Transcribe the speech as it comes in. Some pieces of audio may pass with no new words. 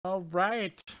All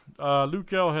right.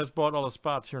 Luke L has bought all the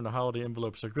spots here in the holiday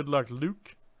envelope. So good luck,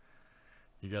 Luke.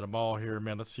 You got them all here,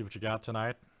 man. Let's see what you got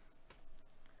tonight.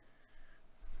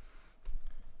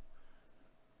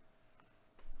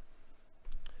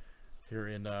 Here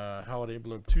in holiday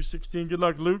envelope 216. Good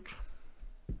luck, Luke.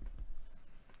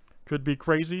 Could be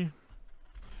crazy.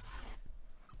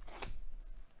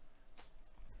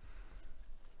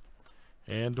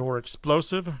 And or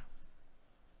explosive.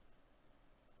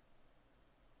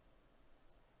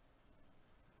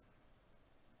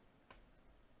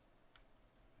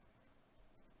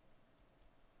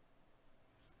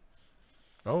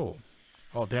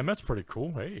 Oh, damn, that's pretty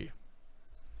cool. Hey,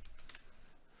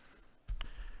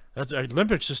 that's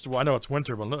Olympics. Just well, I know it's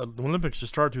winter, but the Olympics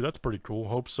just started too. That's pretty cool.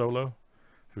 Hope Solo,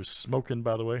 who's smoking,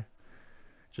 by the way.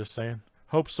 Just saying.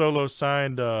 Hope Solo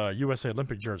signed USA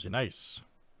Olympic jersey. Nice.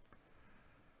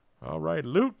 All right,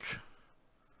 Luke.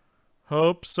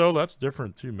 Hope Solo. That's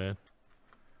different too, man.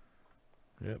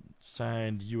 Yep,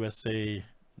 signed USA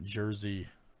jersey.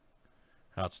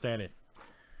 Outstanding.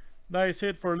 Nice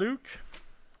hit for Luke.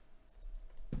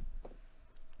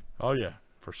 Oh, yeah,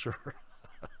 for sure.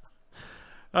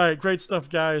 All right, great stuff,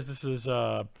 guys. This is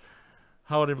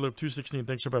Holiday Envelope 216.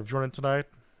 Thanks everybody for joining tonight.